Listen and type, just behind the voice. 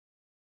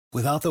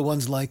Without the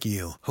ones like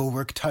you, who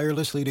work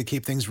tirelessly to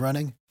keep things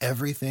running,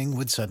 everything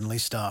would suddenly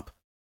stop.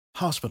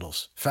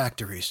 Hospitals,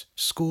 factories,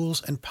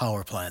 schools, and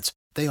power plants,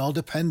 they all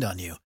depend on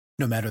you.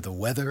 No matter the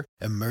weather,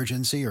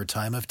 emergency, or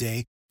time of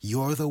day,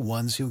 you're the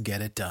ones who get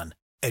it done.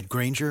 At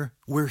Grainger,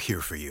 we're here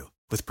for you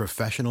with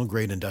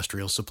professional-grade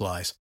industrial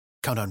supplies.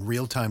 Count on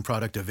real-time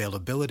product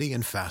availability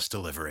and fast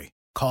delivery.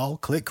 Call,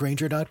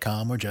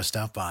 clickgrainger.com, or just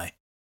stop by.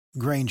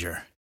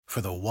 Grainger, for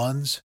the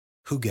ones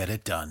who get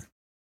it done.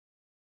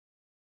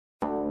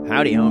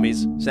 Howdy,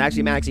 homies.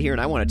 Saxy Maxie here, and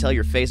I want to tell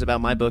your face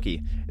about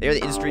MyBookie. They're the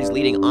industry's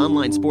leading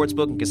online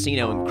sportsbook and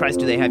casino, and Christ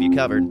do they have you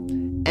covered.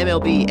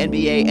 MLB,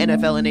 NBA,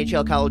 NFL,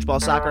 NHL, college ball,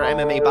 soccer,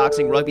 MMA,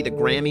 boxing, rugby, the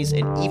Grammys,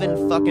 and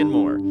even fucking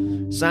more.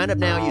 Sign up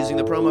now using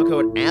the promo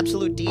code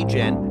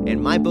AbsoluteDGen, and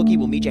MyBookie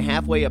will meet you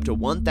halfway up to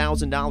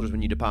 $1,000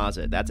 when you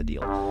deposit. That's a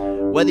deal.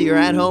 Whether you're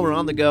at home or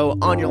on the go,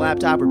 on your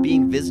laptop, or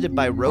being visited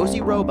by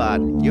Rosie Robot,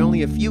 you're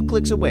only a few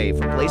clicks away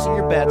from placing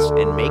your bets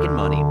and making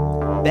money.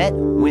 Bet,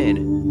 win,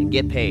 and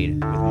get paid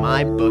with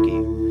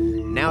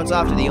MyBookie. Now it's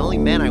off to the only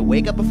men I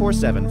wake up before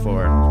 7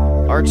 for.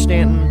 Arch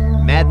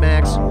Stanton, Mad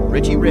Max,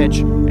 Richie Rich,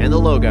 and the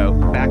logo.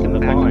 Back in the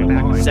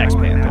line. Sex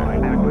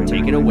Panther.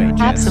 Take it away,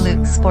 Jess.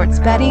 Absolute sports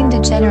betting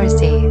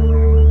degeneracy.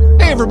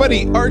 Hey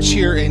everybody, Arch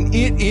here, and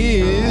it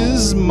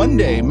is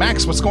Monday.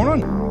 Max, what's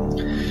going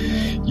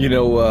on? You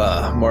know,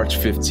 March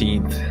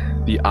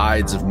 15th, the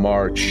Ides of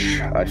March.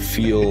 I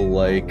feel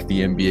like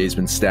the NBA's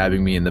been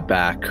stabbing me in the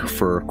back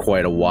for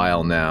quite a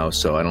while now,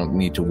 so I don't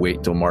need to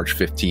wait till March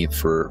 15th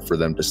for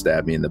them to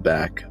stab me in the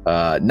back.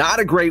 Not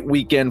a great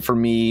weekend for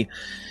me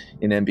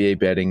in NBA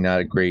betting,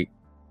 not a great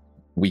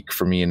week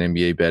for me in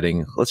NBA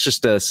betting. Let's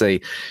just say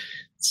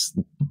it's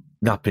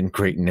not been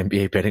great in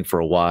NBA betting for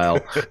a while.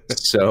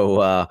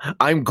 So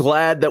I'm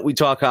glad that we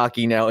talk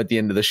hockey now at the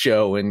end of the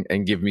show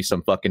and give me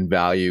some fucking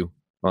value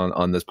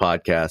on this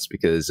podcast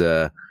because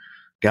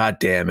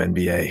goddamn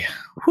NBA.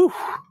 Whew.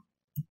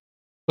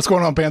 What's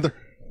going on, Panther?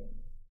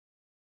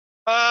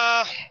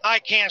 I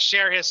can't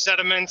share his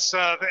sentiments.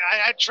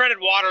 I treaded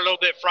water a little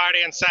bit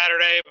Friday and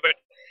Saturday, but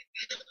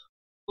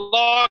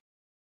long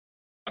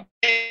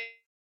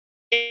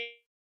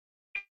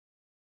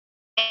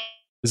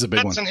This is a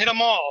big one. And hit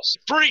them all.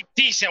 Pretty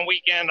decent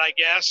weekend, I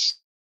guess.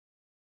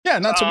 Yeah,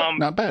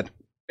 not bad.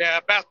 Yeah,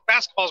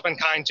 basketball's been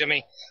kind to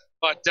me,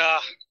 but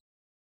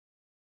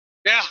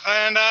yeah,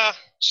 and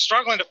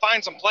struggling to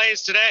find some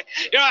plays today.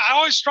 You know, I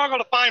always struggle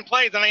to find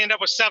plays, and I end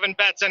up with 7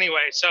 bets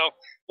anyway. So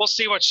we'll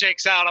see what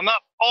shakes out. I'm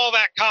not all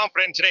that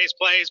confident in today's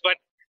plays, but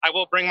I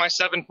will bring my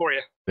 7 for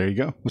you. There you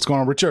go. What's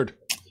going on, Richard?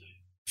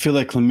 I feel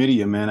like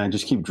chlamydia, man. I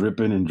just keep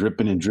dripping and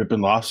dripping and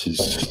dripping losses.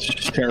 It's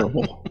just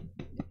terrible.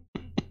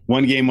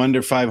 One game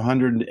under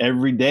 500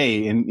 every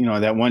day. And, you know,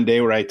 that one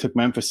day where I took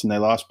Memphis and they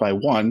lost by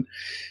 1,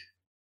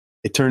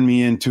 it turned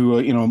me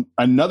into,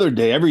 another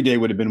day. Every day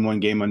would have been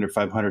one game under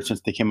 500 since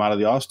they came out of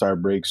the All-Star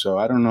break. So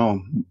I don't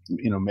know.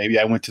 Maybe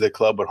I went to the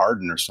club with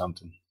Harden or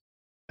something.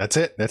 That's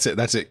it.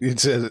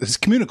 It's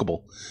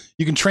communicable.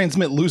 You can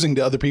transmit losing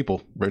to other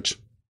people, Rich.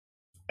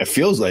 It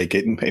feels like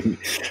it. Maybe.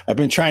 I've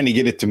been trying to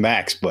get it to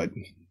Max, but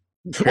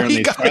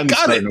apparently it's finally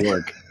starting to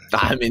work.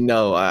 I mean,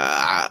 no.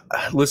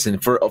 Listen,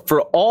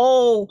 for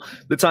all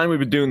the time we've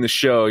been doing the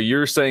show,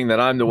 you're saying that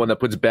I'm the one that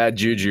puts bad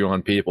juju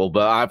on people.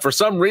 But for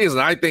some reason,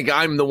 I think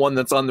I'm the one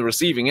that's on the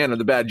receiving end of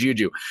the bad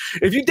juju.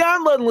 If you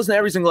download and listen to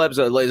every single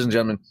episode, ladies and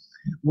gentlemen,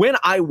 when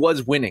I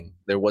was winning,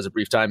 there was a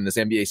brief time in this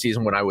NBA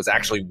season when I was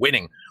actually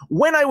winning.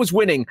 When I was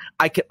winning,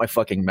 I kept my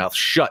fucking mouth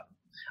shut.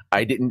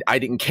 I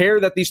didn't care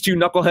that these two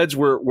knuckleheads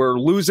were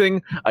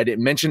losing. I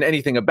didn't mention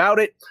anything about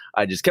it.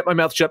 I just kept my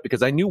mouth shut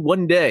because I knew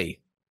one day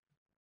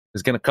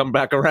is going to come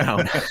back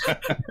around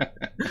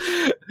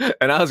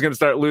and I was going to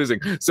start losing.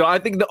 So I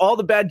think that all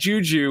the bad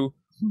juju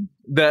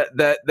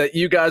that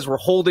you guys were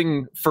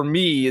holding for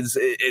me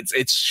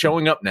it's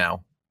showing up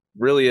now.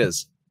 Really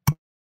is.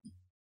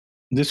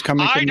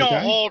 I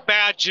don't hold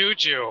bad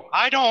juju.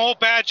 I don't hold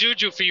bad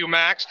juju for you,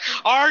 Max.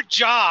 Our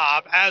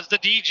job as the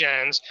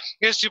DGens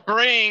is to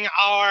bring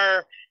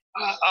our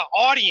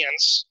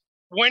audience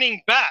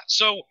winning bets.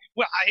 So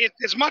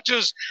as much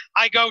as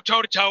I go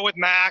toe-to-toe with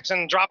Max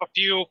and drop a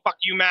few fuck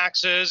you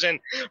Maxes and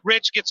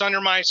Rich gets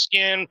under my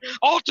skin,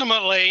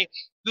 ultimately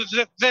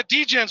the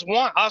DGens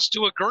want us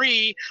to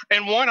agree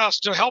and want us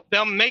to help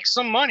them make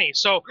some money.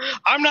 So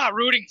I'm not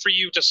rooting for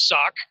you to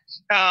suck.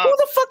 Who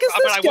the fuck is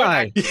this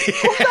guy?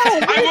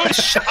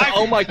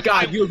 Oh my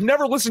God! You have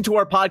never listened to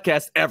our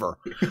podcast ever.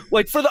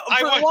 Like for the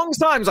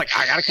longest time, it's like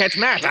I gotta catch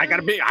Max.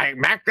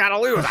 Max gotta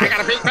lose. I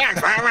gotta beat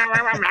Max.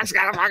 Max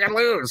gotta fucking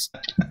lose.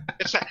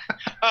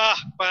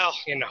 Well,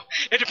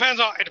 it depends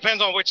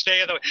on which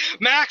day of the week.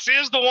 Max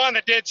is the one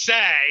that did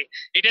say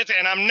he did,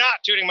 and I'm not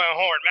tooting my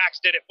horn. Max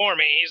did it for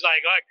me. He's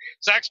like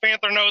Sex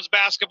Panther knows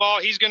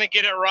basketball. He's gonna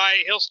get it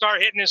right. He'll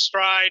start hitting his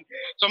stride.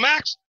 So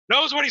Max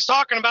knows what he's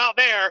talking about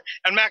there,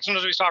 and Max knows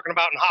what he's talking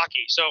about in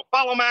hockey. So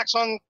follow Max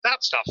on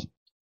that stuff.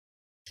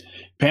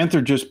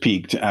 Panther just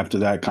peaked after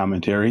that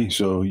commentary,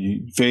 so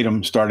you fade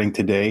him starting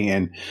today.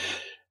 And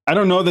I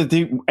don't know that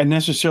they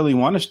necessarily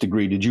want us to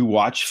agree. Did you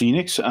watch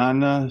Phoenix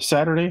on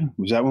Saturday?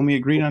 Was that when we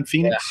agreed on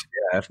Phoenix?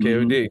 Yeah,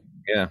 FKOD.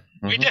 Yeah.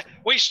 We did.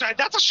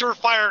 That's a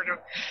surefire. The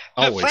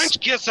Always. French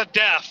kiss of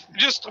death.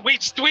 We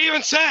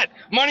even said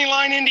money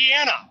line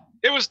Indiana.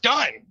 It was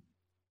done.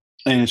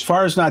 And as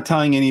far as not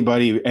telling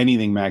anybody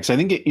anything, Max, I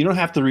think you don't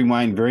have to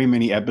rewind very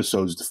many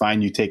episodes to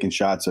find you taking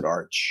shots at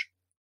Arch.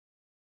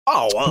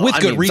 Oh, well, With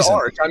good reason.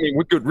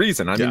 With good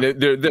reason. I mean,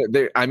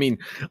 they're, I mean,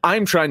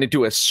 I'm trying to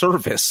do a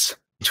service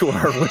to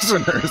our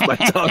listeners by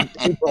telling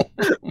people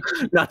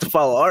not to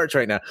follow Arch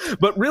right now.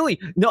 But really,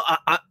 no.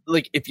 I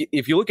like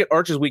if you look at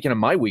Arch's weekend and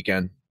my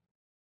weekend,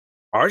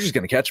 Arch is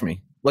going to catch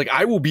me. Like,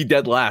 I will be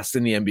dead last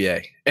in the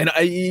NBA, and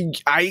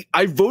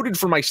I voted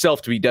for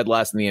myself to be dead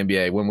last in the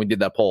NBA when we did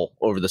that poll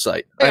over the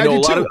site. Yeah, I know I a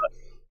did lot too. of.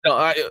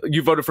 No,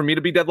 you voted for me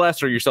to be dead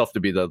last, or yourself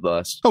to be dead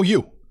last? Oh,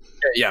 you.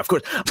 Yeah, of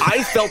course.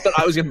 I felt that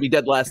I was going to be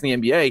dead last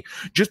in the NBA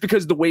just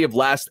because of the way of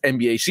last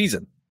NBA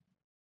season.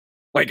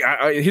 Like,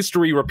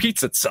 history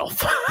repeats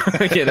itself,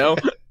 you know?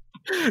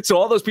 So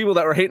all those people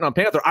that were hating on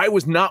Panther, I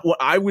was not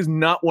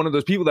one of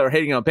those people that were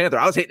hating on Panther.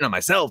 I was hating on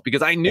myself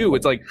because I knew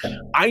it's like,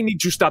 I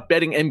need to stop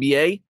betting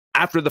NBA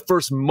after the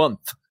first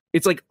month.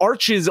 It's like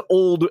Arch's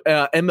old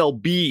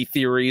MLB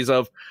theories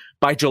of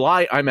by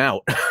July, I'm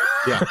out.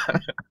 Yeah.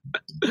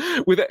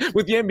 With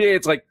the NBA,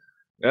 it's like,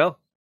 well,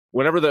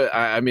 whenever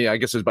I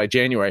guess it was by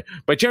January.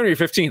 By January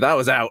 15th, I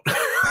was out.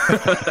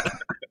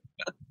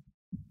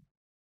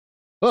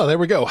 Well, there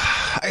we go.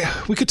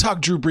 We could talk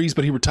Drew Brees,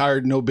 but he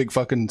retired. No big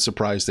fucking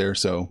surprise there.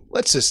 So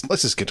let's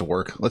just get to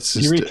work.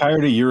 He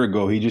retired a year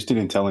ago. He just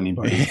didn't tell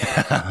anybody.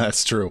 Yeah,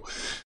 that's true.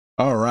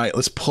 All right,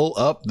 let's pull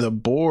up the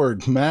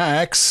board,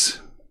 Max.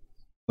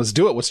 Let's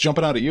do it. What's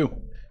jumping out at you?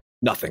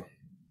 Nothing.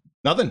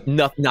 Nothing.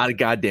 Not a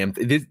goddamn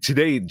thing.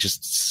 Today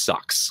just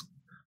sucks.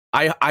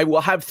 I will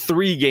have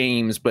 3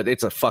 games, but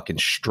it's a fucking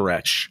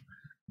stretch.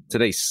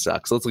 Today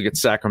sucks. Let's look at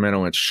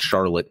Sacramento and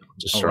Charlotte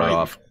to start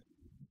off.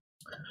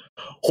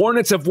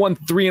 Hornets have won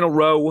 3 in a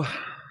row,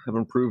 have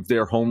improved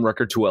their home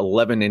record to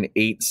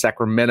 11-8.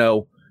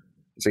 Sacramento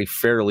is a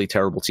fairly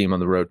terrible team on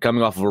the road,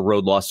 coming off of a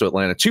road loss to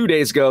Atlanta 2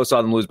 days ago.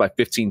 Saw them lose by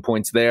 15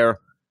 points there.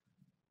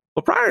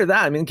 But prior to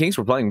that, I mean, the Kings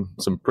were playing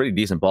some pretty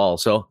decent ball.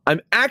 So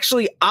I'm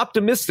actually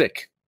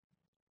optimistic.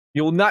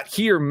 You will not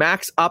hear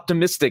Max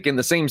optimistic in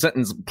the same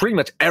sentence pretty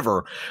much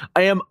ever.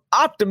 I am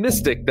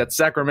optimistic that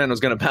Sacramento is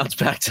going to bounce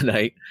back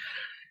tonight.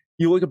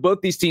 You look at both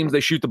these teams, they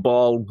shoot the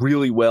ball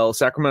really well.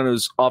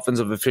 Sacramento's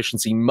offensive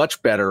efficiency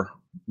much better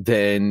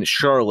than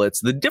Charlotte's.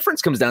 The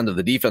difference comes down to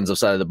the defensive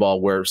side of the ball,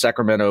 where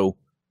Sacramento,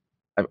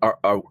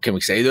 can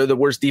we say they're the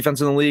worst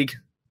defense in the league?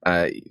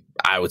 I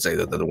would say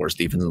that they're the worst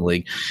defense in the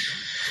league.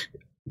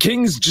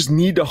 Kings just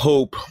need to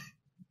hope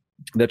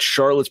that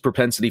Charlotte's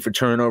propensity for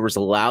turnovers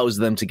allows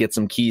them to get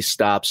some key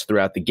stops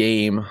throughout the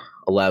game,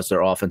 allows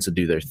their offense to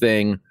do their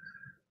thing.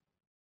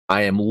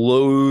 I am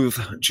loath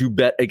to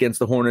bet against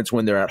the Hornets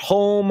when they're at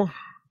home.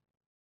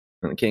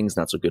 And the Kings,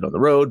 not so good on the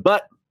road,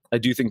 but I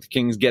do think the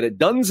Kings get it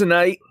done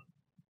tonight.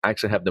 I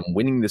actually have them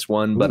winning this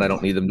one, but I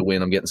don't need them to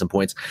win. I'm getting some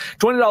points.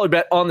 $20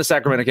 bet on the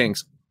Sacramento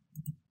Kings.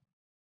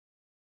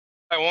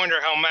 I wonder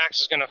how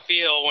Max is going to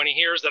feel when he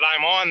hears that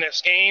I'm on this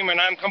game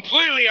and I'm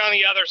completely on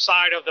the other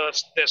side of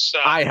this.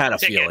 I had a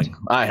ticket.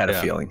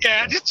 feeling.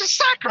 Yeah, it's just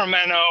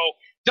Sacramento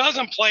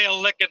doesn't play a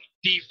lick of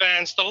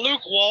defense. The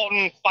Luke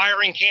Walton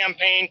firing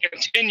campaign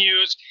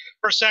continues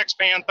for Sex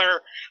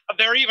Panther.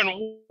 They're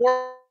even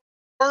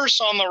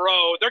worse on the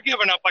road. They're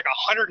giving up like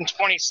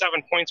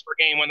 127 points per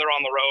game when they're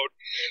on the road.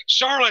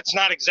 Charlotte's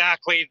not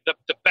exactly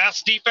the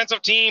best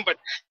defensive team, but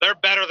they're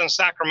better than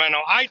Sacramento.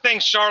 I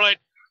think Charlotte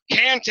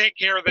can take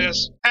care of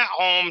this at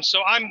home, so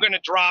I'm going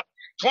to drop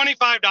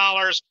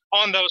 $25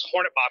 on those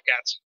Hornet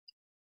Bobcats.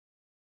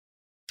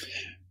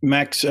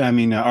 Max, I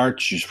mean,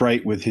 Arch is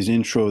right with his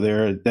intro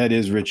there. That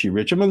is Richie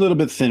Rich. I'm a little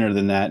bit thinner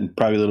than that and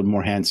probably a little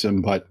more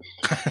handsome, but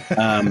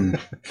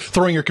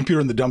throwing your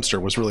computer in the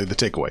dumpster was really the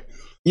takeaway.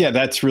 Yeah,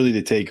 that's really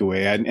the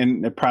takeaway.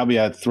 And probably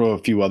I'd throw a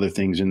few other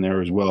things in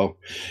there as well.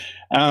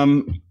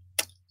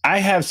 I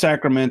have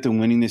Sacramento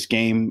winning this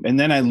game, and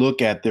then I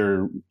look at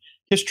their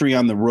history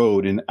on the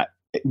road, and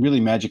really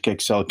Magic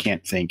Excel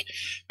can't think,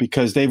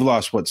 because they've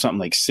lost something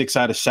like 6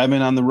 out of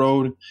 7 on the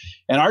road.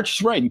 And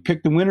Arch is right. You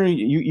pick the winner.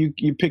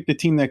 You pick the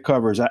team that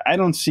covers. I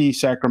don't see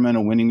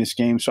Sacramento winning this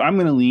game, so I'm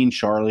going to lean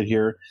Charlotte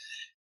here.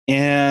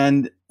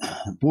 And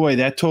boy,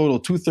 that total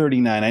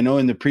 239. I know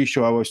in the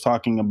pre-show I was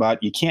talking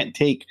about you can't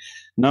take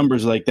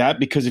numbers like that,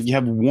 because if you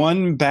have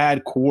one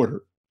bad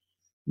quarter,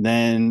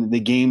 then the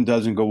game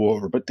doesn't go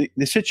over. But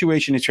the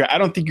situation is here. I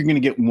don't think you're going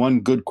to get one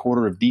good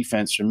quarter of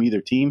defense from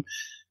either team.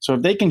 So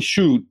if they can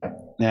shoot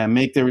and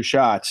make their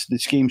shots,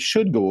 this game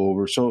should go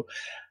over. So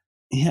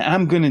yeah,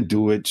 I'm going to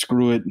do it.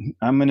 Screw it.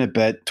 I'm going to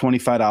bet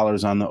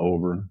 $25 on the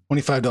over.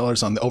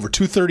 $25 on the over.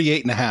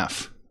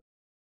 238.5.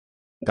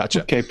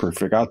 Gotcha. Okay,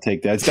 perfect. I'll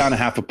take that. It's down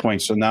 0.5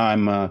 point, so now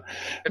I'm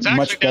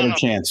much better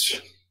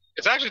chance.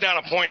 It's actually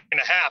down 1.5 points,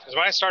 because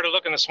when I started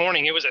looking this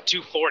morning, it was at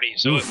 240.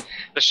 So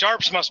the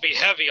sharps must be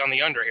heavy on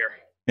the under here.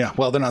 Yeah,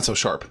 well, they're not so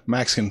sharp.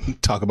 Max can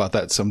talk about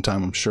that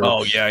sometime, I'm sure.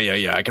 Oh,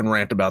 yeah. I can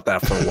rant about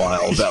that for a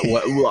while.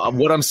 That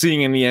what I'm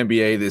seeing in the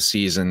NBA this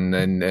season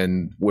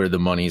and where the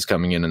money's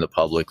coming in the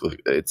public,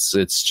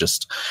 it's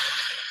just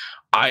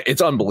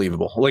it's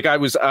unbelievable. Like I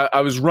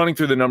was running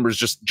through the numbers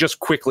just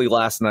quickly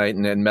last night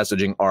and then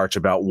messaging Arch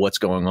about what's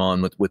going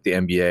on with the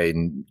NBA.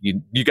 And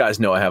you guys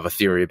know I have a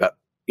theory about,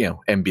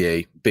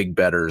 NBA big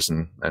bettors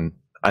and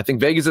I think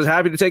Vegas is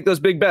happy to take those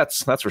big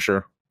bets. That's for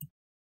sure.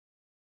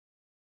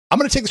 I'm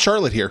going to take the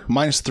Charlotte here,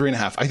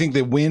 -3.5. I think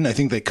they win. I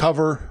think they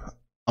cover.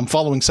 I'm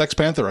following Sex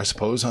Panther, I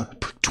suppose.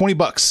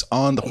 $20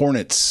 on the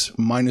Hornets,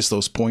 minus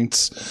those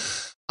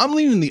points. I'm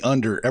leaning the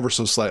under ever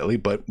so slightly,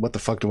 but what the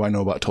fuck do I know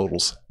about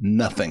totals?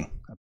 Nothing.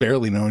 I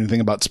barely know anything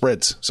about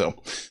spreads. So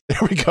there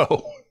we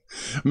go.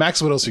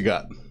 Max, what else you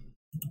got?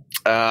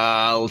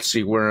 Let's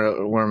see.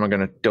 Where am I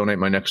going to donate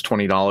my next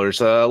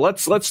 $20?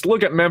 Let's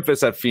look at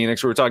Memphis at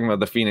Phoenix. We were talking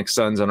about the Phoenix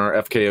Suns on our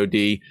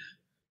FKOD.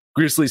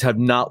 Grizzlies have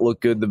not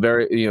looked good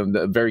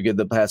very good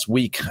the past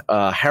week.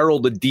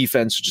 Heralded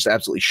defense just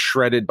absolutely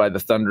shredded by the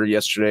Thunder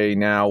yesterday.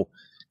 Now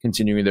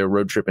continuing their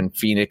road trip in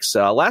Phoenix.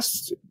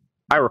 Last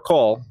I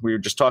recall, we were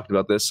just talking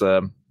about this.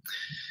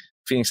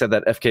 Phoenix had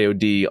that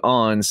FKOD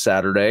on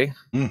Saturday,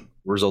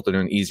 resulted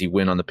in an easy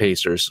win on the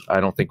Pacers. I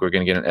don't think we're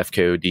going to get an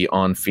FKOD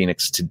on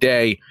Phoenix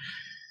today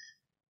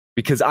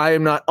because I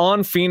am not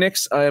on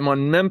Phoenix. I am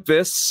on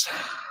Memphis.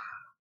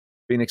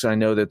 Phoenix, I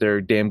know that they're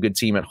a damn good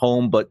team at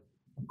home, but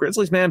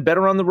Grizzlies, man,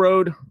 better on the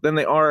road than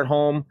they are at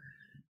home.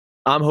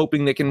 I'm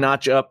hoping they can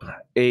notch up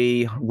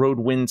a road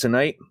win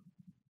tonight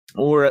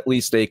or at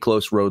least a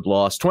close road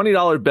loss.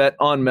 $20 bet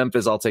on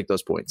Memphis. I'll take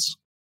those points.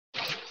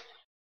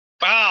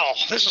 Wow,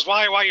 this is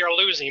why you're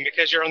losing,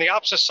 because you're on the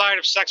opposite side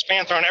of Sex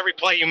Panther on every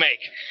play you make.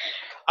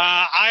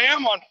 I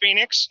am on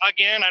Phoenix.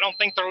 Again, I don't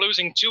think they're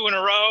losing 2 in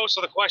a row, so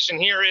the question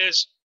here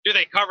is, do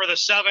they cover the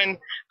 7?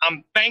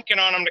 I'm banking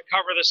on them to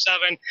cover the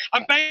 7.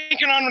 I'm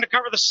banking on them to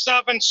cover the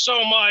 7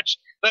 so much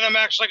that I'm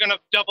actually going to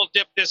double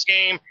dip this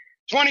game.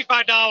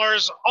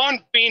 $25 on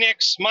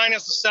Phoenix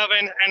minus the 7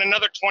 and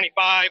another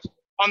 $25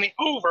 on the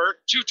over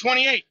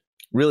 228.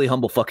 Really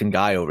humble fucking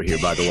guy over here,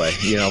 by the way.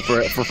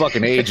 For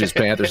fucking ages,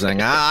 Panthers saying,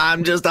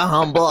 I'm just a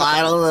humble,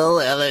 I don't know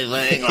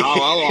everything.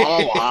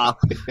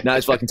 Now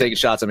he's fucking taking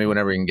shots at me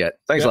whenever he can get.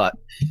 Thanks a lot.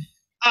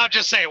 I'll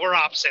just say we're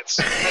opposites.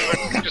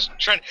 We're just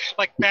trying,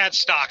 like bad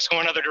stocks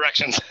going other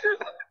directions.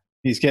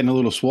 He's getting a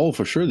little swole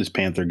for sure, this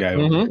Panther guy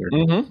over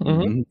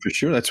there. For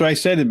sure. That's what I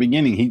said at the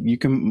beginning. You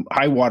can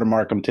high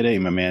watermark him today,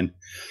 my man.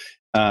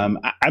 I'm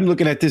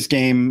looking at this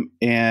game,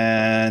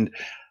 and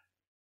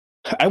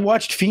I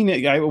watched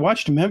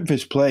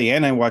Memphis play,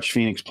 and I watched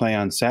Phoenix play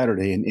on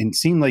Saturday, and it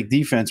seemed like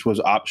defense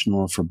was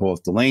optional for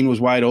both. The lane was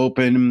wide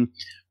open.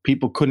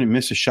 People couldn't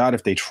miss a shot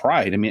if they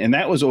tried. I mean, and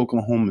that was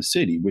Oklahoma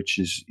City, which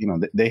is,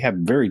 they have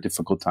very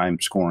difficult time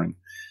scoring.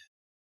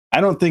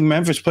 I don't think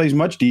Memphis plays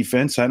much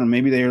defense.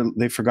 Maybe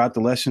they forgot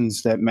the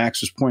lessons that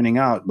Max was pointing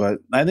out, but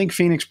I think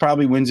Phoenix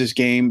probably wins this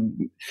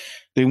game.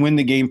 They win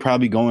the game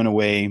probably going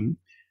away.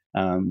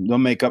 They'll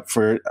make up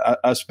for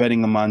us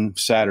betting them on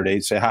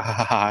Saturday, say ha ha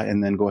ha ha,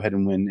 and then go ahead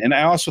and win. And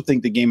I also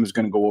think the game is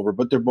going to go over,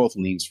 but they're both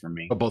leans for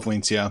me. Both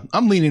leans, yeah.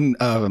 I'm leaning.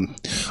 I'm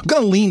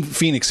going to lean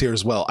Phoenix here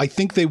as well. I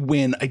think they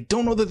win. I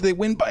don't know that they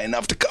win by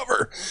enough to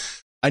cover.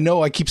 I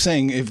know I keep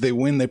saying if they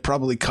win, they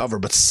probably cover,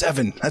 but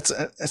 7,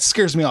 that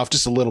scares me off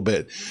just a little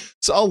bit.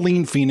 So I'll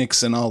lean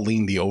Phoenix and I'll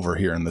lean the over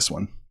here in this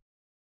one.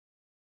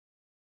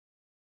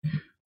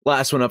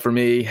 Last one up for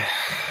me,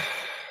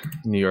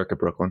 New York at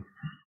Brooklyn.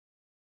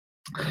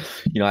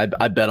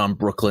 I bet on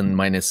Brooklyn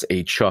minus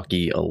a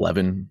chalky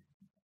 11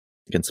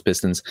 against the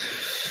Pistons.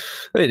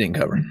 They didn't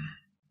cover.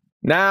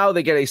 Now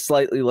they get a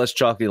slightly less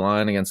chalky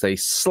line against a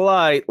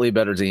slightly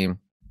better team.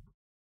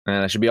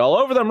 And I should be all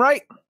over them,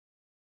 right?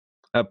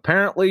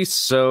 Apparently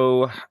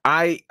so.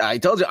 I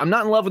told you, I'm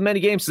not in love with many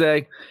games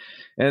today.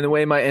 And the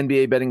way my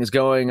NBA betting is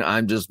going,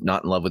 I'm just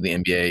not in love with the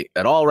NBA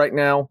at all right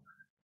now.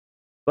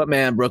 But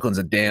man, Brooklyn's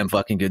a damn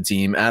fucking good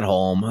team at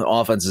home.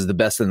 Offense is the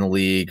best in the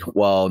league,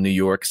 while New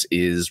York's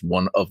is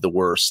one of the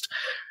worst.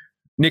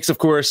 Knicks, of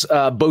course,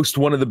 boast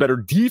one of the better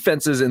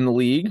defenses in the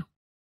league.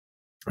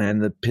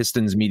 And the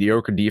Pistons'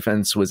 mediocre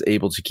defense was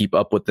able to keep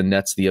up with the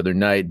Nets the other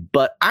night.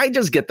 But I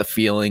just get the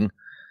feeling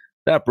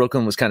that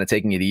Brooklyn was kind of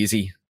taking it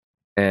easy.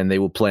 And they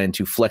will plan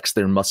to flex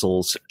their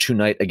muscles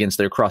tonight against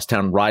their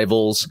crosstown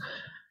rivals.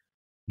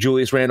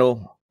 Julius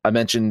Randle, I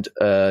mentioned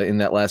in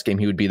that last game,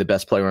 he would be the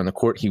best player on the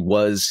court. He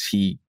was.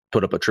 He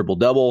put up a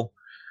triple-double.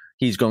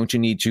 He's going to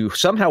need to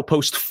somehow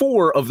post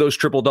 4 of those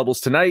triple-doubles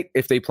tonight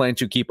if they plan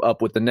to keep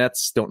up with the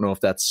Nets. Don't know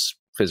if that's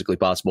physically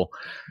possible.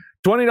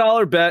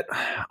 $20 bet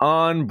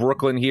on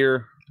Brooklyn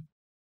here.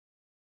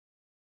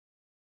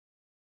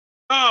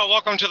 Oh,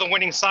 welcome to the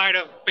winning side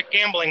of big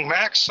gambling,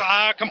 Max.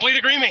 Complete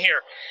agreement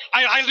here.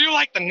 I do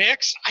like the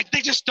Knicks.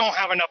 They just don't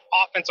have enough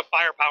offensive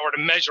firepower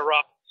to measure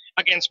up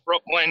against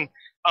Brooklyn.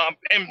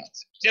 And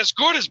as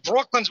good as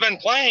Brooklyn's been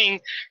playing,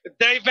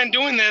 they've been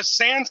doing this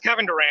sans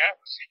Kevin Durant,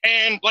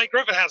 and Blake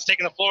Griffin hasn't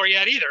taken the floor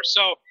yet either.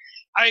 So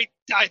I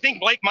think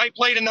Blake might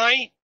play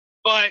tonight,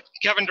 but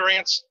Kevin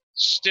Durant's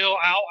still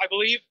out, I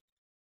believe.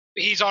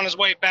 He's on his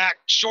way back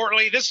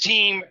shortly. This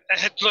team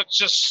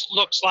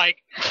looks like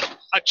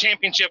a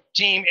championship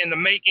team in the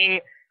making.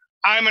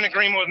 I'm in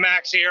agreement with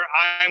Max here.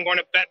 I'm going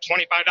to bet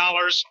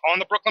 $25 on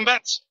the Brooklyn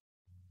Bets.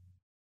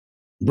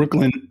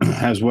 Brooklyn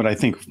has what I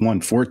think won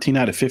 14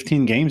 out of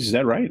 15 games. Is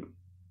that right?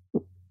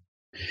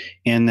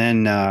 And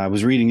then I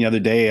was reading the other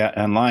day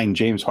online,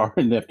 James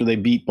Harden, after they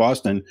beat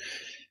Boston,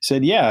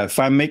 said, yeah, if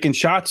I'm making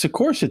shots, of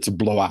course it's a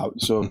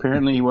blowout. So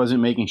apparently he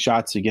wasn't making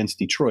shots against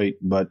Detroit,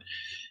 but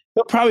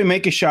he'll probably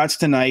make his shots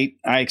tonight.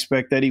 I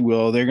expect that he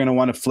will. They're going to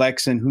want to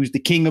flex and who's the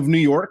king of New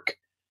York.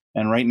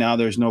 And right now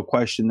there's no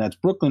question that's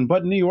Brooklyn.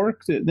 But New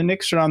York, the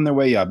Knicks are on their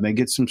way up. They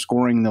get some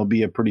scoring. They'll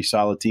be a pretty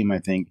solid team, I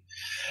think.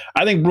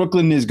 I think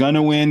Brooklyn is going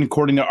to win.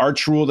 According to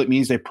Arch rule, that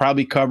means they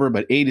probably cover,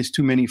 but 8 is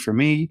too many for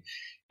me.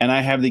 And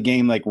I have the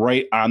game like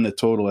right on the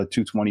total at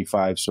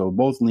 225. So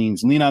both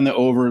leans. Lean on the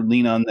over,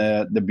 lean on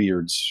the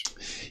Beards.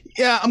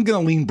 Yeah, I'm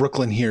going to lean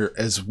Brooklyn here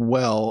as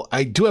well.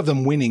 I do have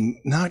them winning,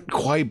 not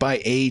quite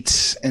by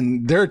 8.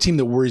 And they're a team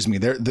that worries me.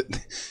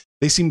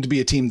 They seem to be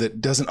a team that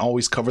doesn't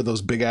always cover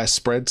those big-ass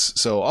spreads.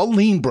 So I'll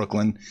lean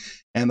Brooklyn,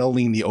 and I'll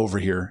lean the over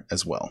here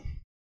as well.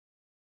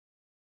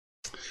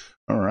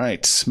 All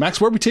right.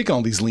 Max, where are we taking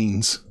all these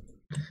leans?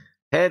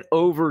 Head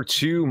over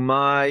to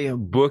my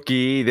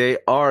bookie. They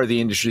are the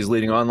industry's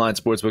leading online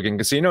sportsbook and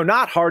casino.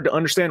 Not hard to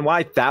understand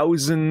why.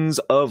 Thousands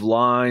of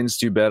lines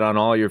to bet on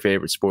all your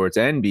favorite sports.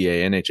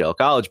 NBA, NHL,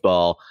 college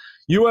ball,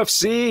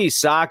 UFC,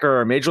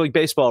 soccer, Major League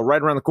Baseball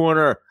right around the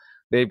corner.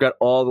 They've got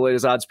all the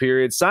latest odds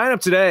periods. Sign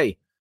up today.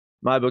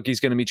 My bookie's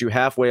going to meet you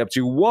halfway up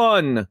to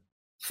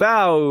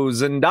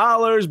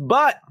 $1,000,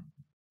 but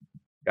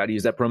got to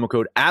use that promo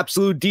code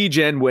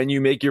AbsoluteDGen when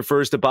you make your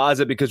first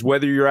deposit, because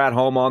whether you're at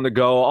home, on the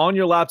go, on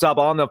your laptop,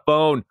 on the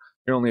phone,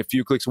 you're only a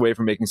few clicks away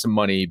from making some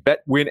money.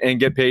 Bet, win, and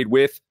get paid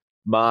with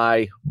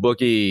my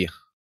bookie.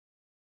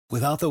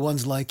 Without the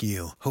ones like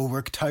you, who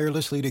work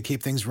tirelessly to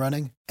keep things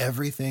running,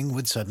 everything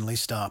would suddenly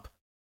stop.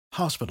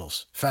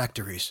 Hospitals,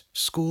 factories,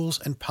 schools,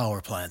 and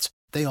power plants,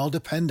 they all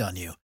depend on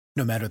you.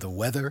 No matter the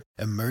weather,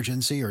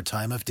 emergency, or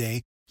time of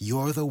day,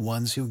 you're the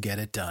ones who get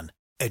it done.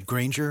 At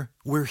Grainger,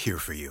 we're here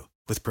for you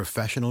with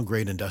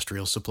professional-grade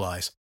industrial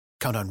supplies.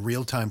 Count on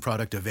real-time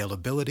product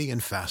availability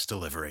and fast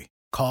delivery.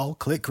 Call,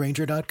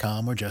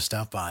 clickgrainger.com, or just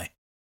stop by.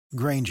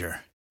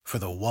 Grainger, for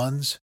the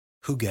ones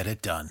who get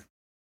it done.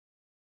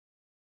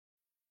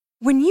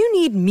 When you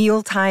need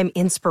mealtime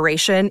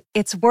inspiration,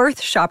 it's worth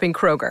shopping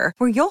Kroger,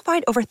 where you'll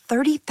find over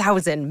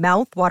 30,000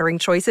 mouth-watering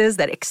choices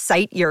that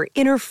excite your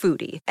inner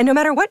foodie. And no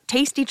matter what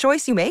tasty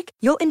choice you make,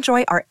 you'll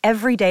enjoy our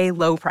everyday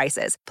low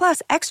prices,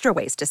 plus extra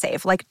ways to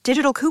save, like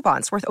digital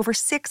coupons worth over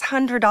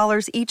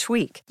 $600 each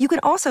week. You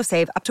can also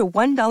save up to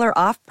 $1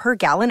 off per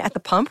gallon at the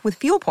pump with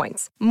fuel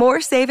points.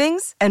 More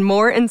savings and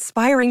more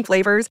inspiring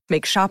flavors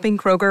make shopping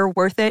Kroger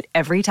worth it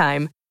every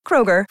time.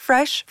 Kroger,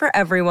 fresh for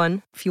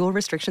everyone. Fuel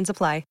restrictions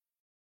apply.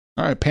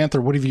 All right,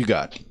 Panther, what have you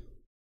got?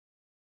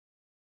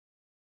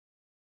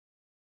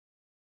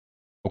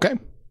 Okay.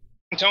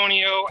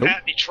 Antonio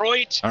at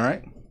Detroit. All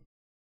right.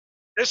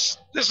 This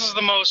is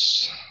the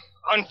most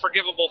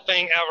unforgivable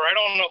thing ever. I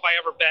don't know if I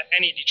ever bet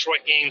any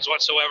Detroit games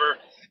whatsoever.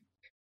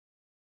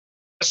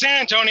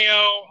 San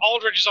Antonio,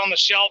 Aldridge is on the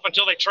shelf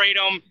until they trade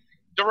him.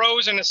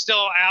 DeRozan is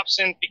still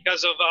absent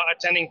because of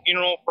attending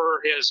funeral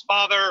for his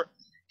father.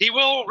 He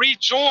will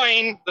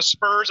rejoin the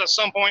Spurs at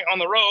some point on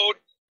the road.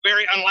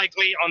 Very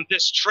unlikely on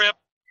this trip.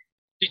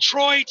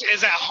 Detroit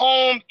is at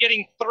home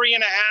getting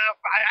 3.5.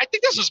 I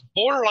think this is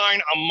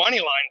borderline a money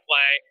line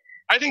play.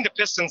 I think the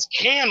Pistons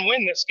can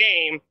win this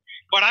game,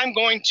 but I'm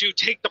going to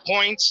take the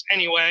points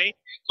anyway.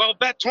 So I'll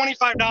bet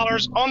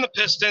 $25 on the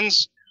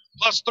Pistons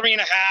plus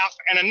 3.5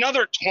 and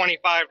another $25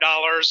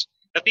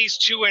 that these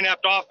two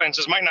inept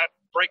offenses might not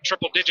break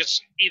triple digits,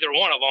 either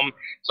one of them.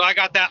 So I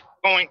got that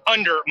going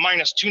under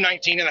minus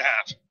 219.5.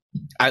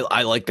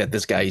 I like that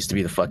this guy used to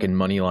be the fucking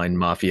Moneyline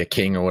Mafia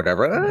king or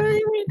whatever.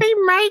 They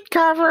might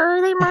cover.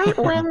 They might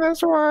win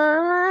this one.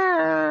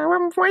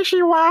 I'm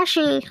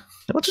wishy-washy.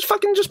 Well, just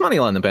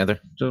Moneyline the Panther.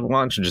 So why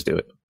don't you just do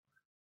it?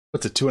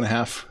 What's it,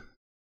 2.5?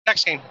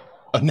 Next game.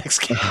 Oh, next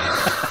game.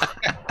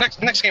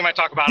 next game I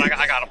talk about,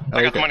 I got him.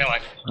 I got the money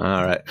line.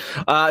 All right.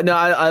 No,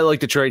 I like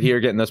the trade here,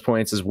 getting those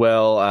points as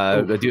well.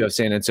 I do have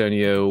San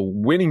Antonio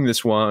winning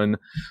this one.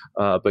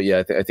 But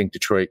yeah, I think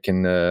Detroit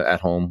can at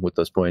home with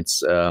those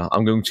points.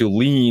 I'm going to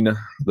lean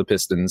the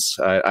Pistons.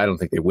 I don't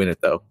think they win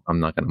it, though. I'm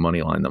not going to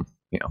money line them,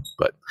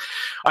 but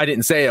I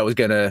didn't say I was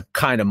going to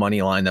kind of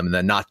money line them and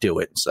then not do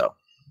it. So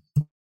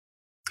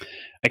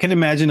I can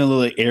imagine a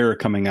little air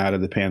coming out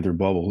of the Panther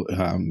bubble.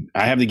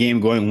 I have the game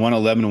going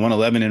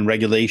 111 in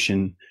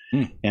regulation,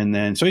 and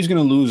then so he's going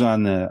to lose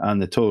on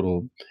the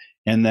total,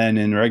 and then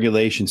in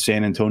regulation,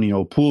 San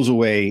Antonio pulls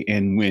away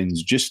and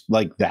wins just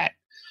like that.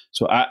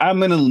 So I'm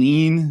going to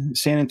lean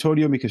San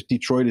Antonio because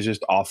Detroit is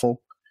just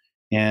awful,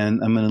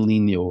 and I'm going to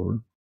lean the over.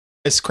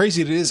 As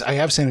crazy as it is, I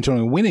have San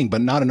Antonio winning,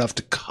 but not enough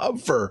to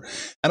cover.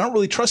 I don't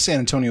really trust San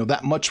Antonio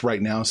that much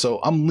right now, so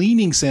I'm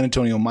leaning San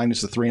Antonio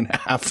minus the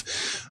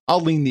 3.5.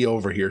 I'll lean the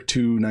over here,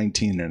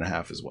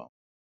 219.5 as well.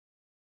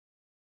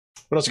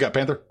 What else you got,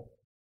 Panther?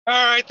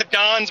 All right, the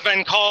Don's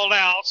been called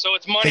out, so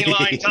it's money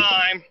line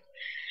time.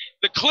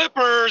 The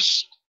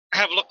Clippers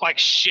have looked like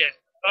shit.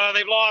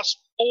 They've lost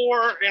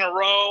 4 in a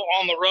row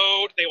on the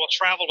road. They will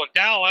travel to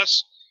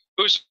Dallas,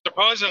 who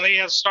supposedly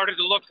has started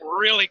to look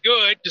really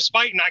good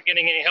despite not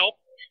getting any help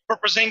for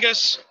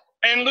Porzingis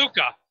and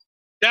Luka.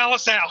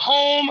 Dallas at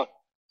home,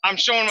 I'm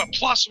showing them a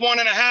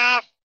 +1.5.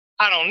 I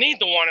don't need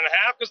the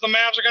 1.5 because the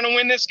Mavs are going to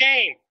win this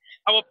game.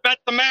 I will bet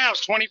the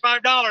Mavs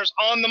 $25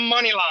 on the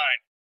money line.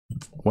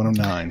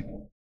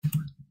 109.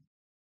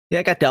 Yeah,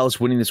 I got Dallas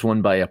winning this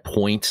one by a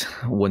point,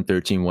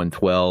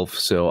 113-112.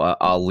 So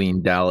I'll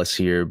lean Dallas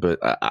here. But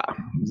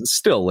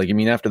still,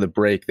 after the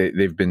break,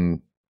 they've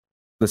been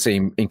the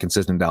same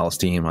inconsistent Dallas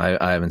team. I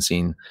haven't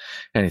seen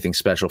anything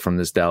special from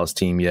this Dallas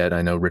team yet.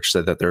 I know Rich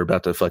said that they're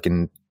about to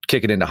fucking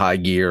kick it into high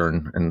gear,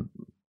 and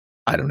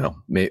I don't know.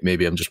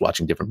 Maybe I'm just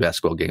watching different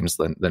basketball games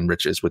than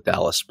Rich is with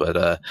Dallas.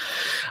 But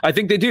I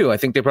think they do. I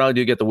think they probably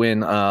do get the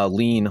win.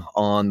 Lean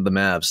on the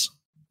Mavs.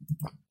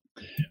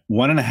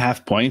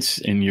 1.5 points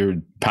and you're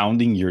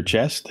pounding your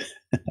chest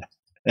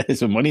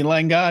as a money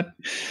line god.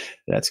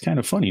 That's kind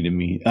of funny to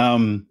me.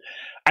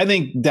 I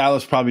think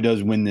Dallas probably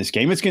does win this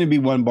game. It's going to be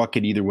one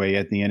bucket either way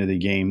at the end of the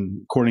game,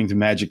 according to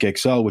Magic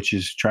XL, which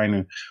is trying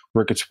to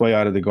work its way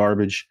out of the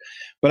garbage.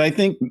 But I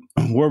think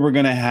where we're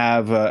going to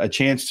have a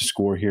chance to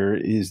score here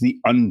is the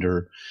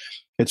under.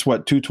 It's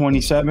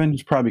 227.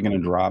 It's probably going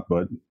to drop,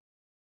 but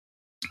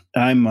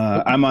I'm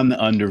on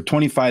the under.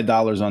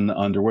 $25 on the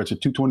under. What's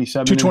it?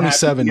 227.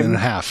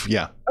 227.5.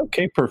 Yeah.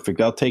 Okay,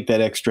 perfect. I'll take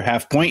that extra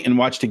half point and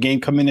watch the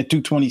game come in at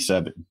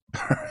 227.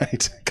 All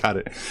right, got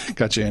it.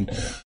 Got you in.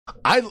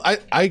 I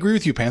agree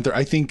with you, Panther.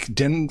 I think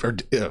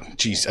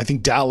I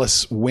think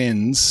Dallas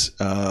wins.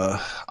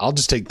 I'll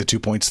just take the 2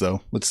 points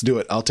though. Let's do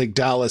it. I'll take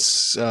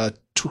Dallas. $20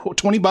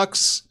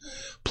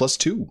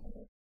 +2.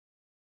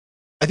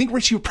 I think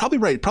Rich, you're probably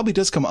right. It probably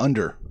does come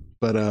under,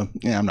 but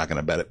I'm not going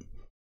to bet it.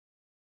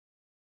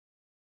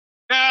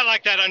 Yeah, I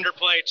like that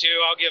underplay too.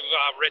 I'll give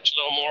Rich a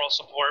little moral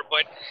support,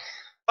 but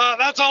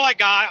that's all I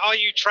got. All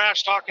you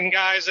trash talking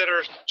guys that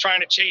are trying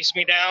to chase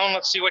me down,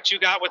 let's see what you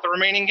got with the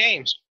remaining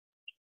games.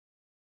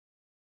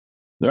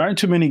 There aren't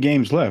too many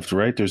games left,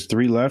 right? There's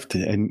 3 left,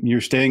 and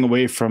you're staying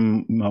away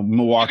from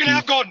Milwaukee. You can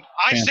have Golden.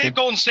 I saved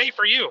Golden State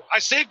for you.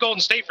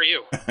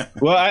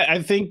 Well,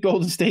 I think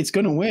Golden State's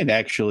going to win,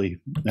 actually.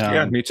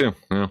 Yeah, me too.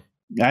 Yeah.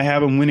 I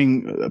have them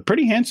winning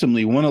pretty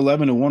handsomely,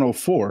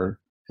 111-104.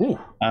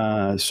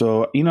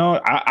 So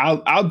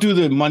I'll do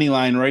the money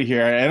line right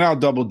here, and I'll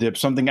double dip,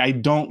 something I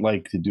don't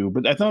like to do,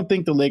 but I don't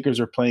think the Lakers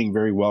are playing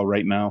very well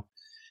right now.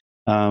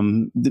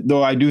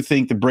 Though I do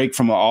think the break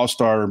from an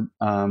All-Star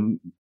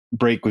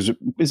break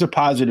is a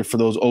positive for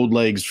those old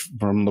legs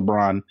from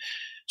LeBron.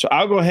 So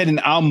I'll go ahead and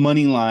I'll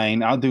money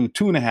line. I'll do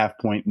 2.5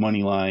 point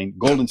money line,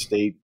 Golden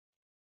State.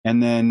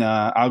 And then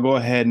I'll go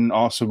ahead and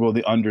also go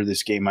the under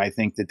this game. I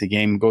think that the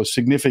game goes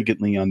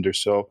significantly under.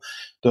 So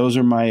those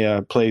are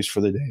my plays for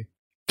the day.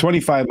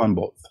 25 on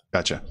both.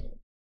 Gotcha.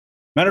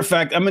 Matter of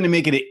fact, I'm going to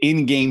make it an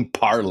in-game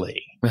parlay.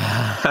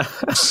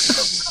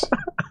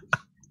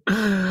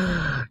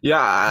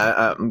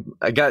 Yeah,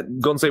 I got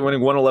Golden State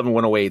winning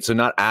 111-108, so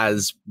not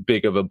as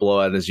big of a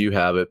blowout as you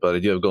have it, but I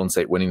do have Golden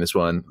State winning this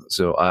one.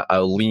 So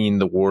I'll lean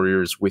the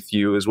Warriors with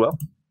you as well.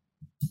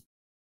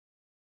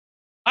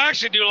 I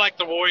actually do like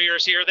the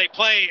Warriors here. They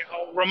play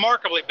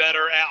remarkably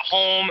better at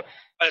home,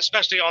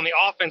 especially on the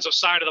offensive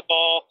side of the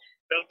ball.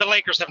 The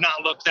Lakers have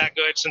not looked that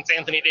good since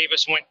Anthony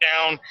Davis went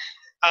down.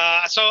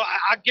 So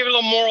I give it a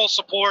little moral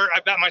support.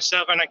 I bet my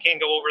 7. I can't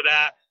go over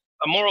that.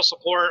 A moral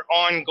support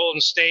on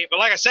Golden State. But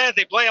like I said,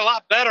 they play a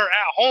lot better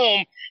at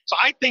home. So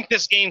I think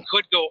this game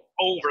could go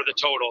over the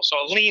total. So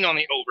I'll lean on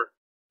the over.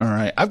 All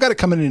right. I've got it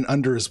coming in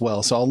under as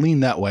well. So I'll lean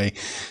that way.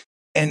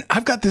 And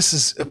I've got this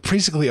as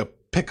basically a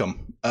pick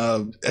 'em.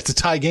 It's a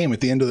tie game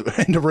at the end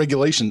of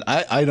regulation.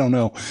 I don't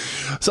know.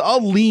 So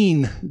I'll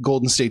lean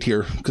Golden State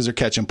here because they're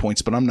catching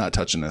points, but I'm not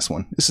touching this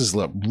one. This is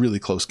a really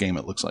close game,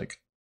 it looks like.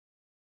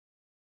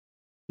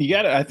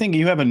 I think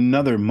you have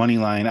another money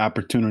line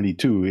opportunity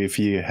too. If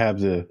you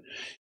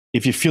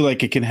feel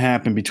like it can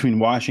happen between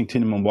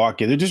Washington and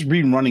Milwaukee, they're just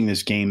rerunning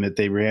this game that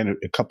they ran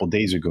a couple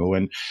days ago,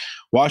 and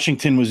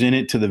Washington was in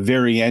it to the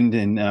very end,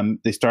 and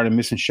they started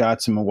missing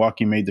shots, and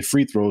Milwaukee made the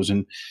free throws,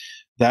 and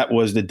that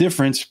was the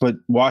difference. But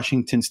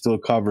Washington still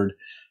covered.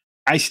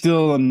 I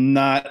still am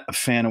not a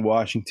fan of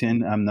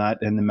Washington. I'm not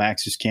in the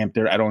Max's camp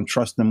there. I don't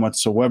trust them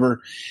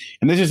whatsoever.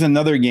 And this is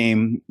another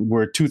game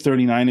where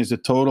 239 is the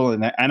total.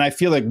 And I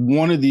feel like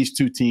one of these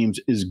two teams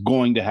is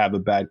going to have a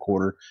bad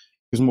quarter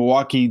because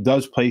Milwaukee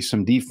does play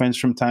some defense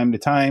from time to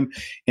time.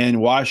 And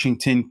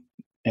Washington,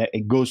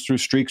 it goes through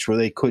streaks where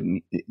they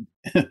couldn't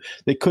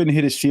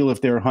hit his field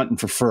if they were hunting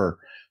for fur.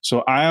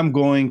 So I am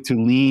going to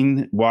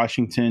lean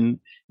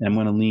Washington, and I'm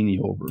going to lean the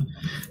over.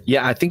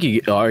 Yeah, I think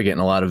you are getting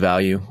a lot of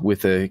value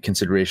with the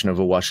consideration of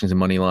a Washington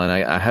money line.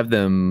 I have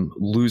them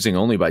losing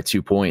only by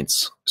 2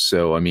 points.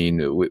 So, I mean,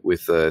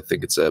 with I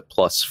think it's a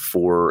plus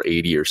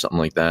 480 or something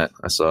like that.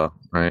 I saw,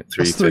 right?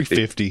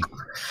 350.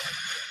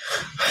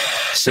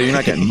 So you're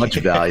not getting much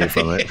value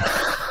from it.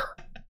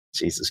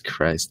 Jesus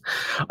Christ.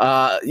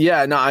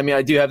 Yeah, no, I mean,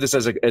 I do have this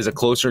as a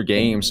closer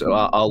game, so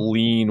I'll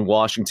lean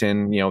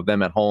Washington,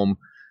 them at home,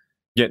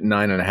 get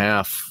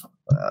 9.5.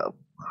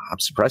 I'm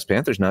surprised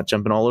Panthers not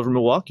jumping all over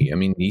Milwaukee. I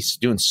mean, he's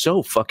doing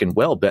so fucking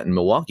well betting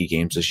Milwaukee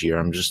games this year.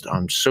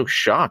 I'm so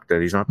shocked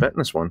that he's not betting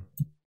this one.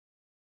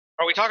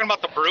 Are we talking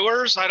about the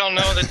Brewers? I don't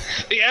know.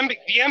 The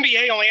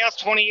NBA only has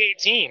 28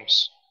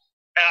 teams.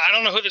 I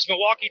don't know who this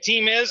Milwaukee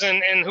team is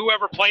and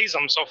whoever plays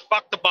them. So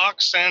fuck the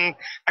Bucks, and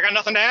I got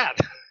nothing to add.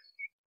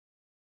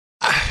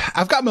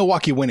 I've got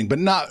Milwaukee winning, but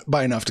not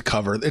by enough to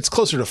cover. It's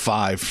closer to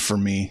 5 for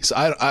me. So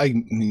I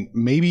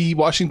maybe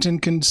Washington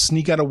can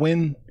sneak out a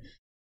win.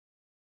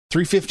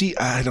 350.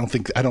 I don't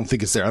think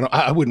it's there.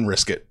 I wouldn't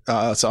risk it.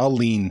 So I'll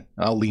lean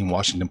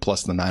Washington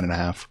plus the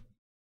 9.5.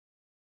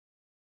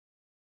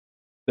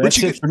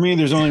 That's it for me.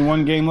 There's only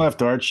one game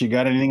left. Arch, you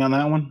got anything on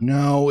that one?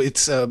 No,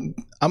 it's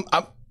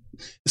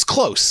it's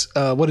close.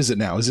 What is it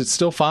now? Is it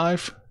still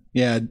 5?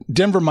 Yeah,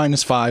 Denver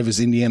 -5 as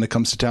Indiana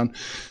comes to town.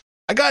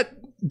 I got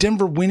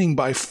Denver winning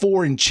by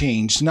 4 and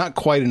change. Not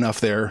quite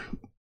enough there.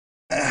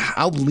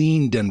 I'll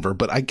lean Denver,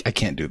 but I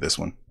can't do this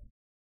one.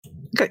 I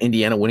got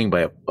Indiana winning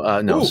by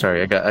I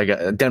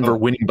got Denver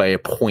winning by a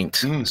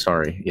point.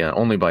 Sorry. Yeah,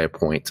 only by a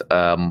point.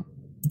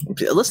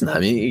 Listen, I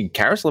mean,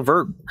 Caris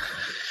LeVert,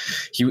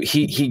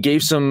 he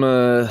gave some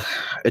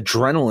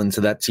adrenaline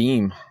to that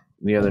team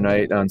the other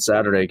night on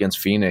Saturday against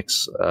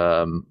Phoenix.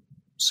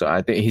 So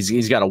I think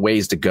he's got a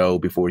ways to go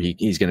before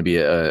he's going to be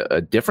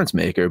a difference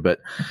maker. But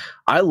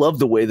I love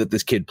the way that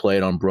this kid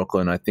played on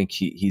Brooklyn. I think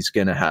he's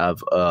going to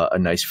have a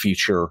nice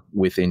future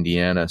with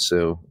Indiana.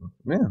 So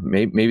yeah,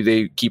 maybe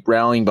they keep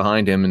rallying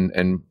behind him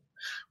and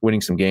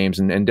winning some games.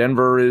 And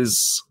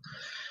Denver's.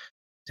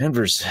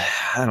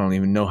 I don't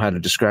even know how to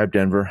describe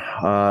Denver.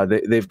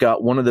 They've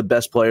got one of the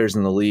best players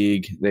in the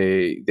league.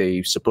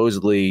 They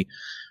supposedly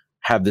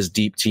have this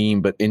deep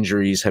team, but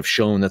injuries have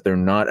shown that they're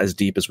not as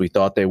deep as we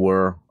thought they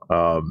were.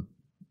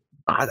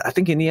 I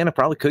think Indiana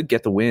probably could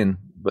get the win,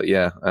 but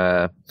yeah,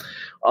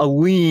 a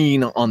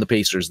lean on the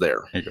Pacers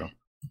there. There you go.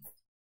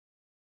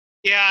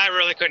 Yeah, I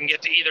really couldn't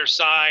get to either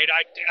side.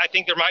 I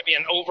think there might be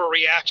an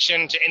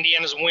overreaction to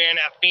Indiana's win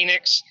at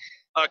Phoenix.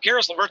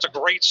 Caris LeVert's a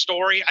great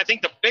story. I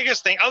think the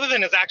biggest thing, other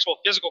than his actual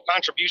physical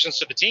contributions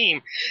to the team,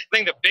 I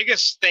think the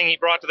biggest thing he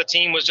brought to the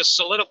team was just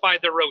solidified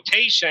the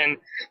rotation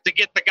to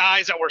get the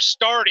guys that were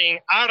starting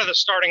out of the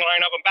starting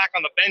lineup and back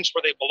on the bench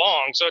where they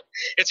belong. So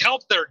it's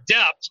helped their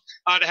depth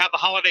to have the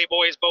Holiday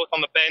boys both on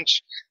the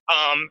bench.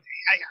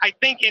 I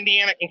think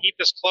Indiana can keep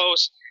this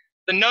close.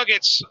 The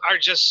Nuggets are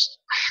just,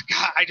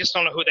 God, I just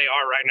don't know who they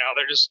are right now.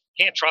 They're just,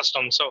 can't trust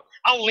them. So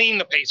I'll lean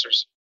the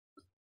Pacers.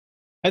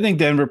 I think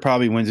Denver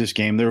probably wins this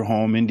game. They're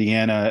home.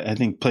 Indiana, I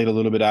think, played a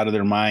little bit out of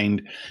their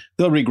mind.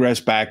 They'll regress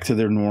back to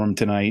their norm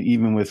tonight,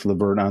 even with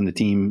LeVert on the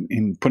team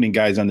and putting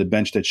guys on the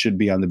bench that should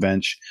be on the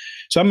bench.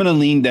 So I'm going to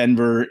lean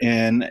Denver,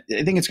 and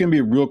I think it's going to be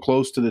real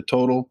close to the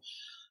total.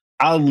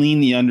 I'll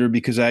lean the under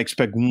because I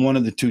expect one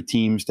of the two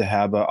teams to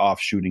have an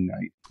off shooting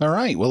night. All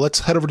right. Well,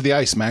 let's head over to the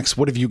ice, Max.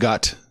 What have you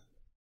got?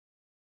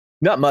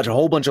 Not much, a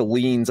whole bunch of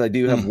leans. I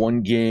do have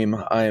one game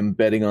I am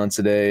betting on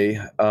today.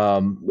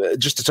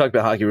 Just to talk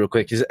about hockey real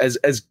quick, this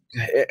is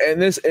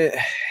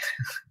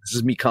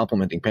me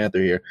complimenting Panther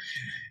here.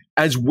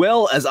 As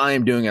well as I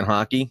am doing in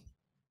hockey,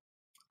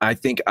 I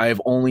think I've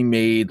only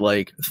made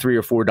like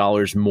 $3 or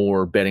 $4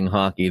 more betting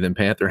hockey than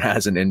Panther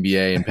has in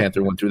NBA, and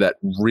Panther went through that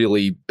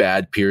really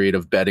bad period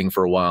of betting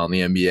for a while in the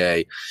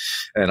NBA,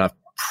 and I've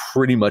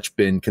pretty much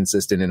been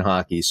consistent in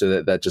hockey.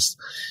 So that just,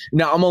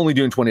 now I'm only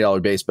doing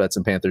 $20 base bets,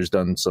 and Panther's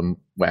done some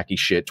wacky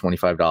shit,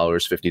 $25,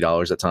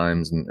 $50 at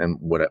times, and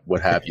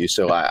what have you.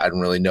 So I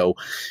don't really know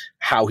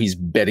how he's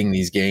betting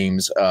these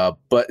games.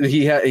 But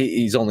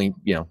he's only,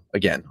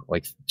 again,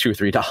 like $2 or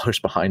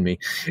 $3 behind me.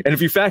 And if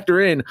you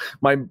factor in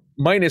my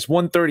minus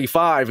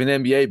 135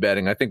 in NBA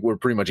betting, I think we're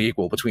pretty much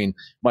equal between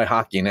my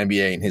hockey and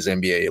NBA and his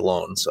NBA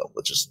alone. So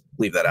let's just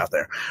leave that out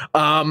there.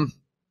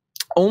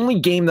 Only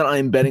game that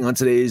I'm betting on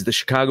today is the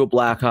Chicago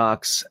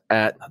Blackhawks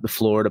at the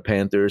Florida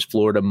Panthers.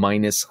 Florida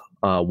minus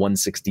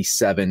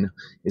 167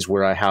 is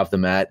where I have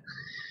them at.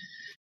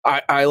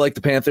 I like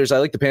the Panthers. I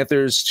like the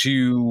Panthers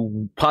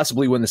to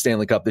possibly win the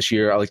Stanley Cup this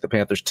year. I like the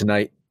Panthers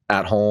tonight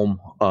at home,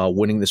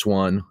 winning this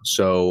one.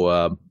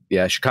 So,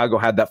 Chicago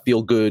had that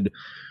feel good,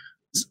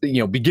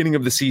 beginning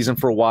of the season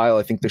for a while.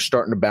 I think they're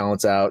starting to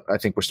balance out. I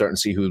think we're starting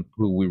to see who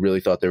we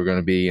really thought they were going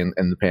to be, and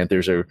the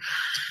Panthers are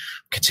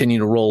continue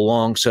to roll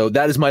along. So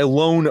that is my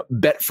lone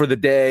bet for the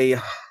day.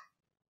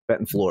 Bet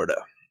in Florida.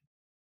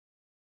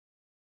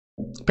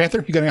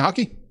 Panther, you got any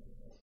hockey?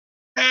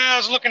 I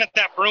was looking at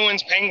that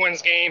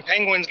Bruins-Penguins game.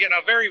 Penguins getting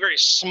a very, very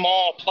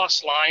small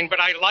plus line,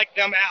 but I like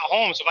them at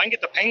home. So if I can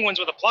get the Penguins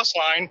with a plus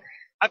line,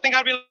 I think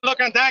I'd be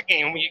looking at that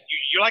game.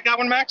 You like that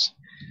one, Max?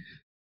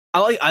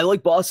 I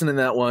like Boston in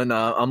that one.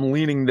 I'm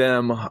leaning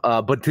them,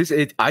 but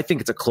I think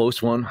it's a close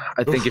one.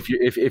 I think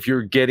if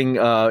you're getting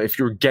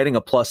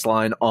a plus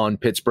line on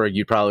Pittsburgh,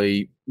 you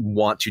probably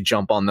want to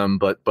jump on them.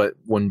 But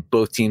when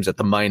both teams at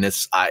the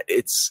minus,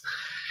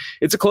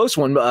 it's a close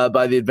one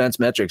by the advanced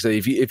metrics.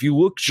 If you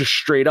look just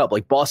straight up,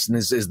 like Boston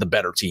is the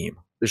better team.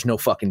 There's no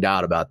fucking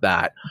doubt about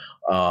that.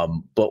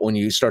 But when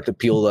you start to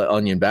peel the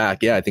onion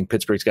back, I think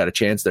Pittsburgh's got a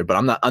chance there. But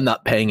I'm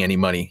not paying any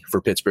money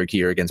for Pittsburgh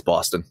here against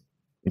Boston.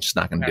 I'm just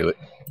not going to do it.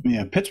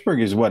 Yeah,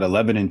 Pittsburgh is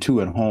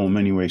 11-2 at home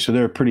anyway, so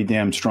they're a pretty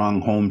damn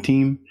strong home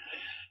team.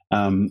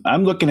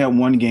 I'm looking at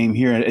one game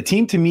here. A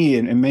team to me,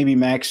 and maybe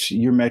Max,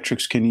 your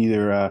metrics can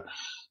either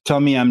tell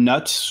me I'm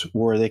nuts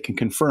or they can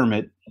confirm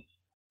it.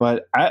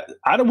 But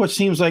Ottawa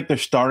seems like they're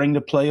starting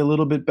to play a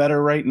little bit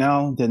better right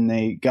now than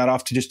they got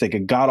off to just like a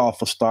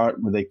god-awful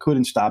start where they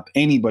couldn't stop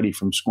anybody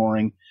from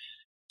scoring.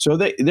 So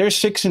they're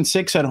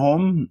 6-6 at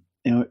home,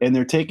 and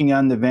they're taking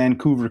on the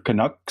Vancouver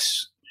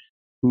Canucks,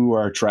 who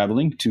are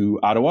traveling to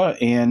Ottawa,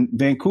 and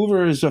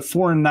Vancouver is a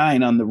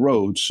 4-9 on the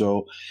road.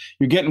 So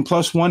you're getting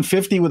plus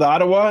 150 with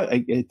Ottawa,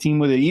 a team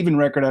with an even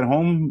record at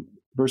home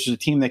versus a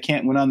team that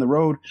can't win on the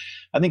road.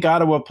 I think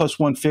Ottawa plus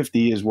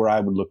 150 is where I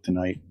would look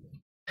tonight.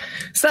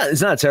 It's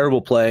not a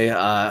terrible play.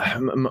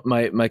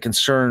 My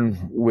concern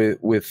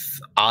with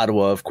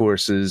Ottawa, of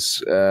course,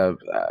 is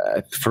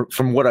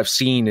from what I've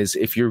seen is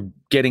if you're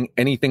getting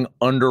anything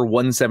under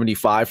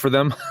 175 for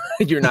them,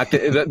 you're not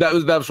getting, that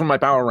was from my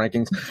power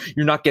rankings.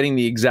 You're not getting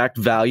the exact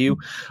value.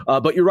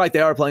 But you're right,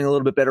 they are playing a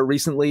little bit better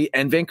recently,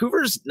 and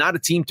Vancouver's not a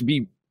team to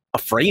be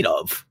afraid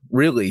of,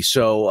 really.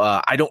 So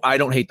I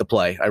don't hate the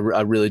play. I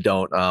really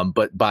don't.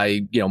 But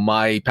by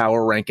my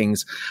power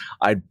rankings,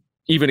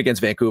 even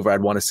against Vancouver,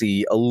 I'd want to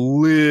see a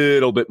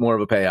little bit more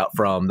of a payout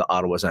from the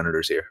Ottawa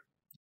Senators here.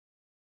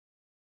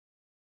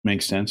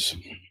 Makes sense.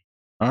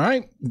 All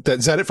right.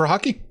 Is that it for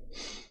hockey?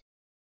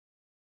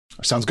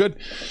 Sounds good.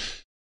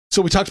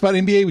 So we talked about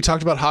NBA, we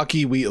talked about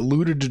hockey, we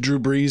alluded to Drew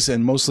Brees,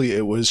 and mostly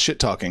it was shit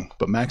talking.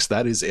 But Max,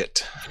 that is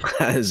it.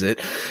 That is it.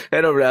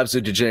 Head over to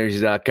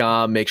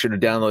AbsoluteDegeneracy.com. Make sure to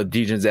download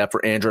the Degens app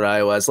for Android,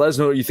 iOS. Let us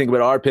know what you think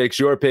about our picks,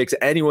 your picks,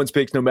 anyone's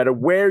picks, no matter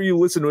where you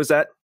listen to us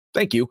at.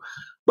 Thank you.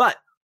 But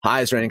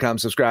highest rating,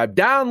 comment, subscribe,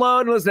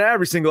 download, and listen to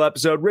every single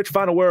episode. Rich,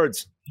 final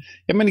words.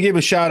 I'm going to give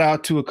a shout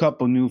out to a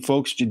couple new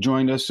folks that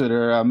joined us that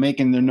are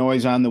making their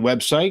noise on the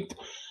website.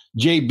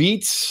 Jay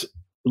Beats,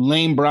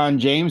 Lame Bron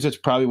James. That's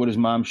probably what his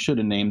mom should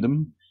have named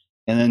him.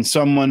 And then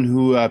someone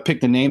who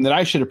picked a name that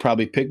I should have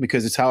probably picked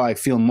because it's how I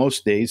feel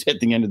most days at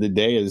the end of the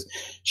day is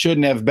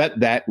shouldn't have bet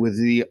that with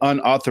the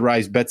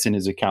unauthorized bets in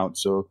his account.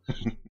 So,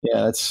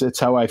 yeah, that's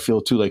how I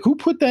feel too. Like, who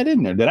put that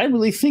in there? Did I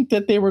really think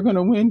that they were going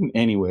to win?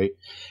 Anyway,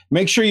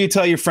 make sure you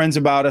tell your friends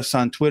about us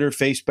on Twitter,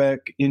 Facebook,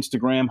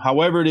 Instagram,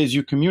 however it is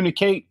you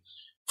communicate.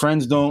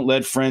 Friends don't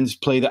let friends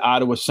play the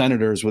Ottawa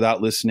Senators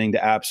without listening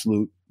to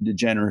Absolute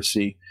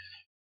Degeneracy.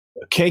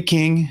 Okay,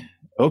 King.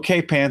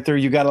 Okay, Panther,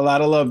 you got a lot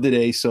of love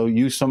today, so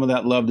use some of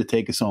that love to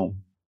take us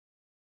home.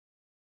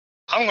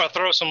 I'm going to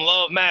throw some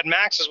love Mad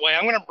Max's way.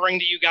 I'm going to bring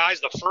to you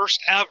guys the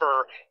first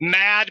ever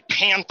Mad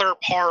Panther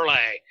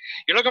parlay.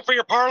 You're looking for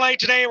your parlay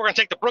today? We're going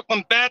to take the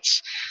Brooklyn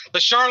Bets, the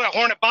Charlotte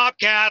Hornet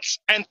Bobcats,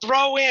 and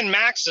throw in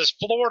Max's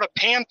Florida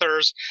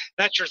Panthers.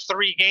 That's your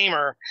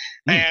three-gamer.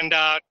 And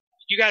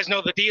you guys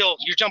know the deal.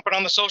 You're jumping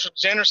on the Social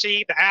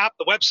Degeneracy, the app,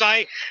 the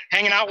website,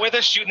 hanging out with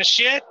us, shooting the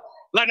shit,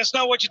 letting us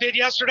know what you did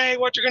yesterday,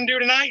 what you're going to do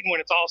tonight. And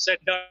when it's all said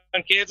and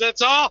done, kids,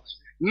 that's all.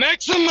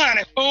 Make some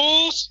money,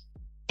 fools.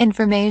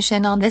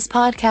 Information on this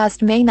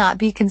podcast may not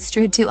be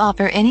construed to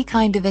offer any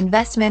kind of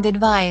investment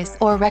advice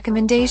or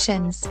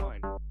recommendations.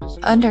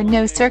 Under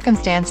no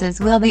circumstances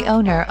will the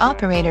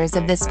owner-operators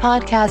of this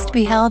podcast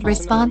be held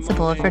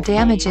responsible for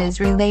damages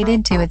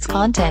related to its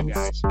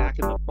contents. Back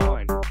in the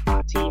barn.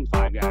 Team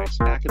 5 guys.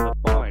 Back in the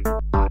barn.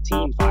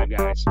 Team 5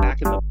 guys.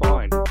 Back in the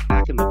barn.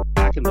 Back in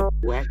the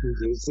whack and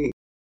juicy.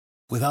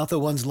 Without the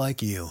ones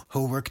like you,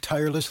 who work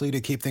tirelessly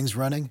to keep things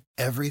running,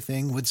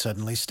 everything would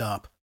suddenly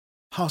stop.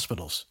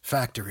 Hospitals,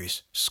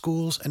 factories,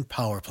 schools, and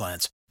power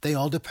plants, they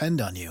all depend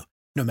on you.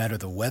 No matter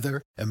the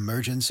weather,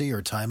 emergency,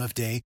 or time of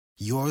day,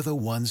 you're the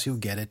ones who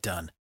get it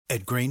done.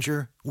 At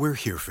Grainger, we're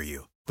here for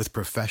you with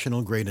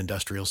professional-grade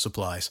industrial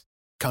supplies.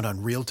 Count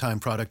on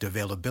real-time product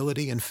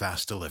availability and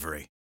fast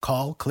delivery.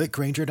 Call, click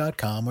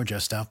Grainger.com, or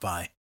just stop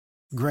by.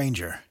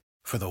 Grainger,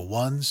 for the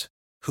ones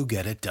who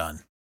get it done.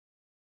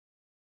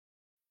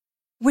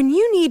 When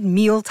you need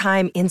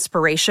mealtime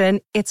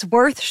inspiration, it's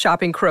worth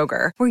shopping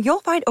Kroger, where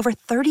you'll find over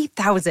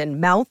 30,000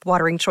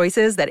 mouth-watering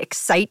choices that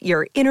excite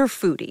your inner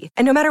foodie.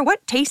 And no matter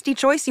what tasty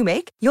choice you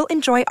make, you'll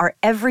enjoy our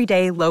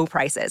everyday low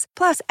prices,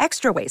 plus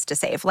extra ways to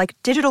save, like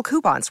digital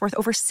coupons worth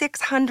over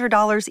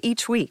 $600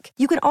 each week.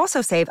 You can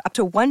also save up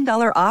to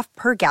 $1 off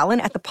per gallon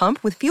at the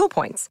pump with fuel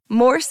points.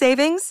 More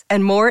savings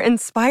and more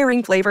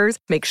inspiring flavors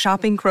make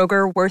shopping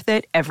Kroger worth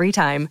it every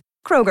time.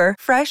 Kroger,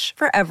 fresh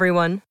for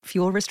everyone.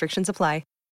 Fuel restrictions apply.